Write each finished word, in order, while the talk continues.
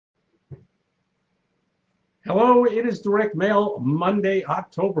Hello, it is Direct Mail, Monday,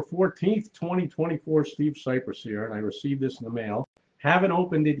 October 14th, 2024. Steve Sipress here, and I received this in the mail. Haven't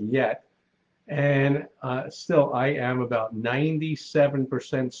opened it yet, and still I am about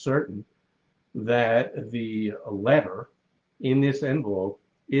 97% certain that the letter in this envelope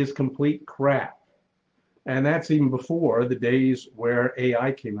is complete crap. And that's even before the days where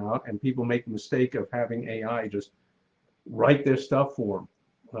AI came out and people make the mistake of having AI just write their stuff for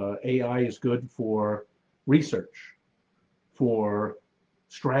them. AI is good for research, for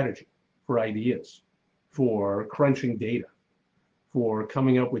strategy, for ideas, for crunching data, for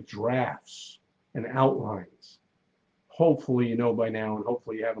coming up with drafts and outlines. Hopefully you know by now, and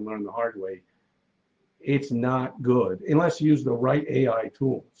hopefully you haven't learned the hard way, it's not good unless you use the right AI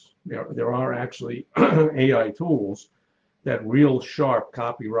tools. There are actually AI tools that real sharp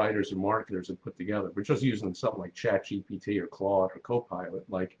copywriters and marketers have put together. We're just using something like ChatGPT or Claude or Copilot,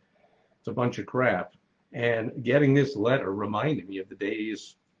 like it's a bunch of crap. And getting this letter reminded me of the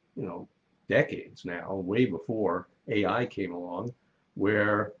days, decades now, way before AI came along,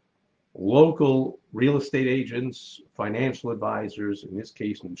 where local real estate agents, financial advisors, in this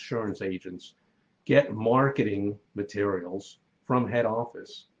case insurance agents, get marketing materials from head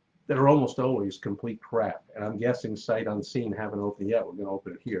office that are almost always complete crap. And I'm guessing sight unseen, haven't opened yet, we're going to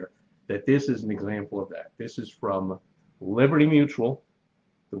open it here, that this is an example of that. This is from Liberty Mutual,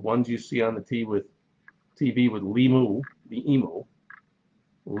 the ones you see on the TV with Limu, the emu,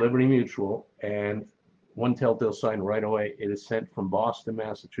 Liberty Mutual, and one telltale sign right away, it is sent from Boston,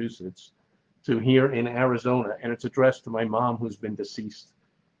 Massachusetts to here in Arizona, and it's addressed to my mom, who's been deceased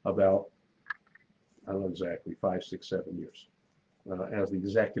about, I don't know exactly, 5, 6, 7 years. As the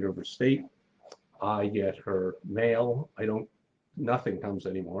executor of her estate, I get her mail. Nothing comes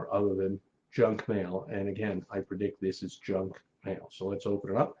anymore other than junk mail, and again, I predict this is junk mail. So let's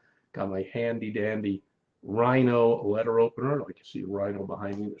open it up. Got my handy dandy Rhino letter opener. Like you see Rhino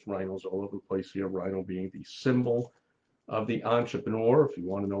behind me. There's rhinos all over the place here. Rhino being the symbol of the entrepreneur. If you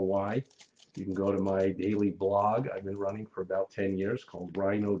want to know why, you can go to my daily blog I've been running for about 10 years called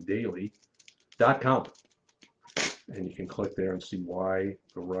rhinodaily.com. And you can click there and see why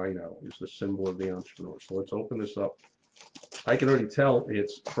the rhino is the symbol of the entrepreneur. So let's open this up. I can already tell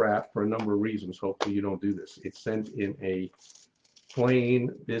it's crap for a number of reasons. Hopefully you don't do this. It's sent in a plain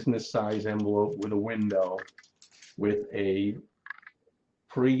business size envelope with a window with a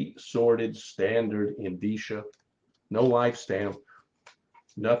pre-sorted standard indicia, no live stamp,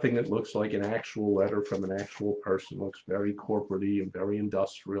 nothing that looks like an actual letter from an actual person. Looks very corporate-y and very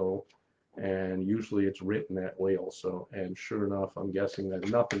industrial, and usually it's written that way also. And sure enough, I'm guessing that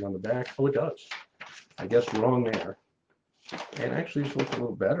nothing on the back. Oh, it does. I guess wrong there. And actually it's looking a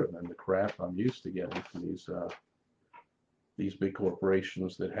little better than the crap I'm used to getting from these big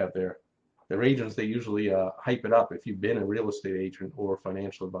corporations that have their agents. They usually hype it up. If you've been a real estate agent or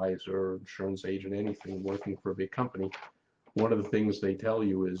financial advisor or insurance agent, anything working for a big company, one of the things they tell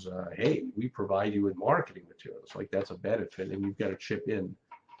you is, hey, we provide you with marketing materials. Like, that's a benefit, and you've got to chip in.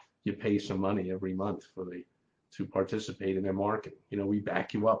 You pay some money every month to participate in their marketing. We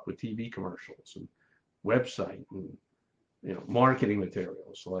back you up with TV commercials and website and marketing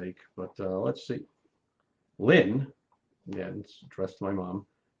materials. But let's see. Lynn, again, it's addressed to my mom.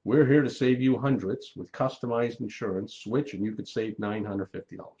 We're here to save you hundreds with customized insurance. Switch and you could save $950.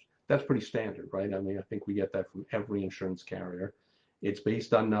 That's pretty standard, right? I mean, I think we get that from every insurance carrier. It's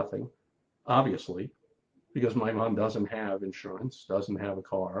based on nothing, obviously, because my mom doesn't have insurance, doesn't have a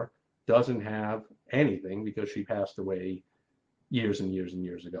car, doesn't have anything because she passed away years and years and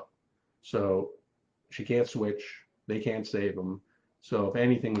years ago. So she can't switch. They can't save them. So if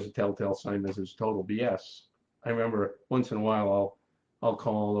anything was a telltale sign, this is total BS. I remember once in a while I'll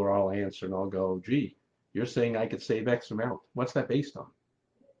call or I'll answer and I'll go, gee, you're saying I could save X amount. What's that based on?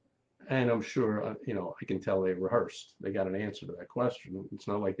 And I'm sure, I can tell they rehearsed. They got an answer to that question. It's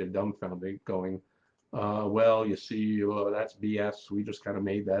not like they're dumbfounded going, well, you see, that's BS. We just kind of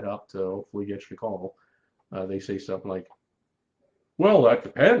made that up to hopefully get you to call. They say something like, well, that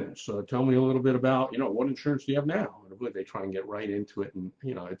depends. Tell me a little bit about, what insurance do you have now? And they try and get right into it. And,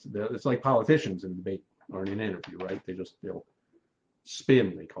 it's like politicians in a debate or in an interview, right? They'll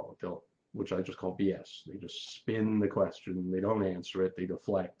spin, they call it, which I just call BS. They just spin the question. They don't answer it. They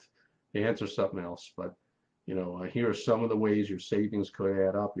deflect. They answer something else. But, here are some of the ways your savings could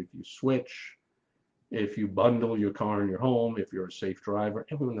add up if you switch, if you bundle your car and your home, if you're a safe driver.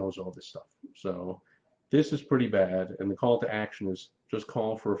 Everyone knows all this stuff. So this is pretty bad. And the call to action is just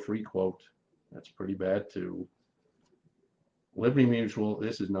call for a free quote. That's pretty bad too. Liberty Mutual,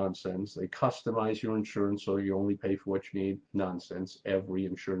 this is nonsense. They customize your insurance so you only pay for what you need. Nonsense. Every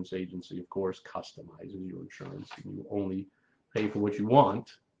insurance agency, of course, customizes your insurance. And you only pay for what you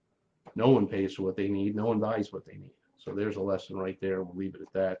want. No one pays for what they need. No one buys what they need. So there's a lesson right there. We'll leave it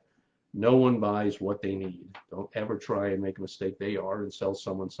at that. No one buys what they need. Don't ever try and make a mistake they are and sell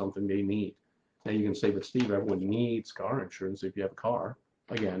someone something they need. Now you can say, but Steve, everyone needs car insurance if you have a car.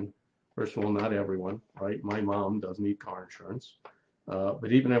 Again, first of all, not everyone, right? My mom does need car insurance.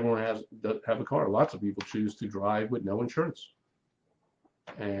 But even everyone does have a car. Lots of people choose to drive with no insurance.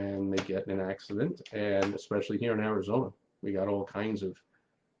 And they get in an accident. And especially here in Arizona, we got all kinds of,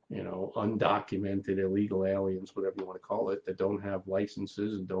 undocumented illegal aliens, whatever you want to call it, that don't have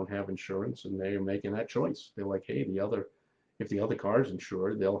licenses and don't have insurance, and they're making that choice. They're like, hey, if the other car's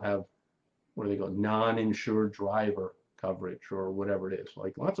insured, they'll have, what do they call, non-insured driver coverage or whatever it is.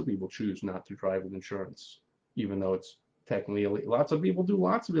 Like, lots of people choose not to drive with insurance, even though it's technically illegal. Lots of people do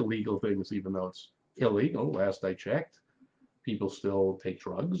lots of illegal things, even though it's illegal. Last I checked, people still take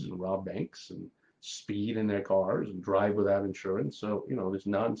drugs and rob banks and speed in their cars and drive without insurance. So, this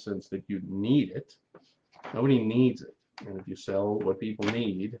nonsense that you need it. Nobody needs it. And if you sell what people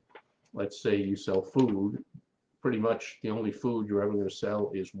need, let's say you sell food, pretty much the only food you're ever going to sell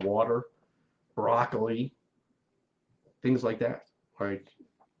is water, broccoli, things like that. Like,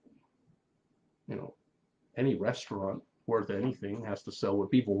 any restaurant worth anything has to sell what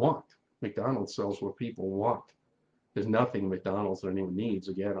people want. McDonald's sells what people want. There's nothing McDonald's even needs,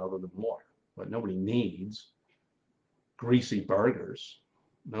 again, other than water. But nobody needs greasy burgers.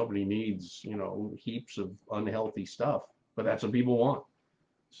 Nobody needs, heaps of unhealthy stuff. But that's what people want.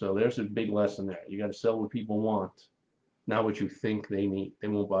 So there's a big lesson there. You got to sell what people want, not what you think they need. They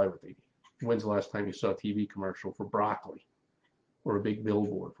won't buy what they need. When's the last time you saw a TV commercial for broccoli or a big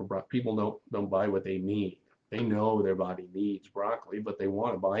billboard for broccoli? People don't buy what they need. They know their body needs broccoli, but they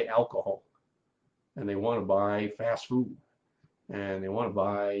want to buy alcohol, and they want to buy fast food, and they want to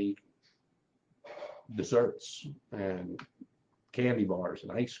buy desserts and candy bars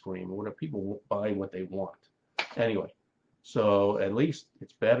and ice cream, and whatever. People buy what they want. Anyway, so at least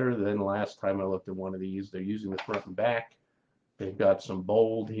it's better than the last time I looked at one of these. They're using the front and back. They've got some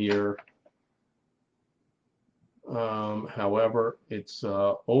bold here. However, it's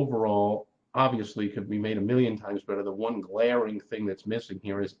overall obviously could be made a million times better. The one glaring thing that's missing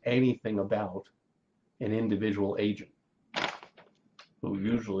here is anything about an individual agent. Who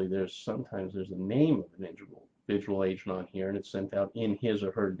usually sometimes there's a name of an individual agent on here, and it's sent out in his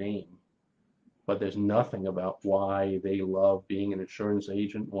or her name. But there's nothing about why they love being an insurance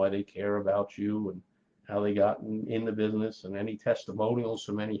agent, why they care about you, and how they got in the business, and any testimonials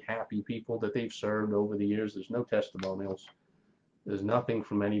from any happy people that they've served over the years. There's no testimonials. There's nothing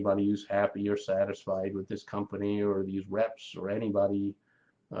from anybody who's happy or satisfied with this company or these reps or anybody.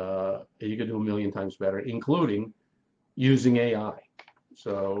 You could do a million times better, including using AI.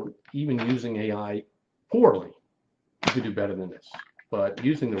 So even using AI poorly, you could do better than this. But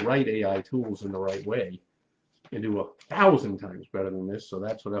using the right AI tools in the right way, you do 1,000 times better than this. So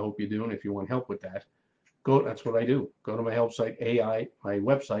that's what I hope you do. And if you want help with that, that's what I do. Go to my help site, my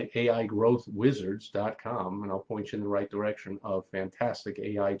website, aigrowthwizards.com, and I'll point you in the right direction of fantastic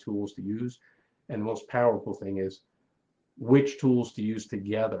AI tools to use. And the most powerful thing is which tools to use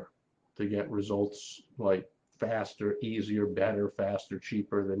together to get results like faster, easier, better, faster,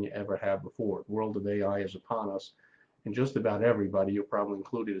 cheaper than you ever have before. The world of AI is upon us, and just about everybody, you're probably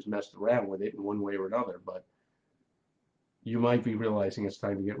included, has messed around with it in one way or another. But you might be realizing it's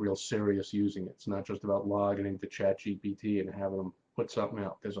time to get real serious using it. It's not just about logging into ChatGPT and having them put something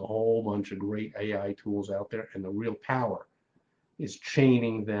out. There's a whole bunch of great AI tools out there, and the real power is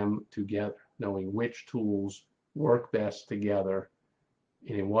chaining them together, knowing which tools work best together,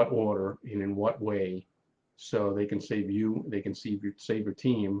 and in what order, and in what way, so they can save you, they can save your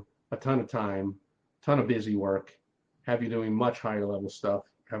team a ton of time, ton of busy work, have you doing much higher level stuff,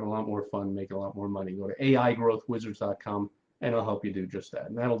 having a lot more fun, making a lot more money. Go to aigrowthwizards.com, and I'll help you do just that.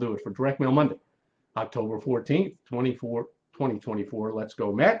 And that'll do it for Direct Mail Monday, October 14th, 2024. Let's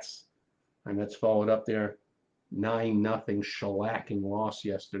go Mets. And Mets followed up their 9-0 shellacking loss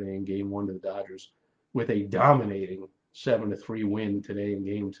yesterday in Game 1 to the Dodgers with a dominating 7-3 win today in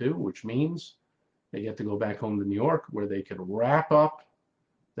Game 2, which means they get to go back home to New York, where they could wrap up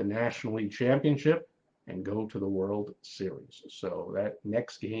the National League Championship and go to the World Series. So that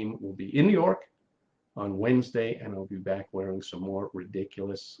next game will be in New York on Wednesday, and I'll be back wearing some more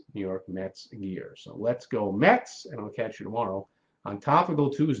ridiculous New York Mets gear. So let's go Mets, and I'll catch you tomorrow on Topical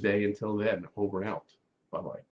Tuesday. Until then, over and out. Bye-bye.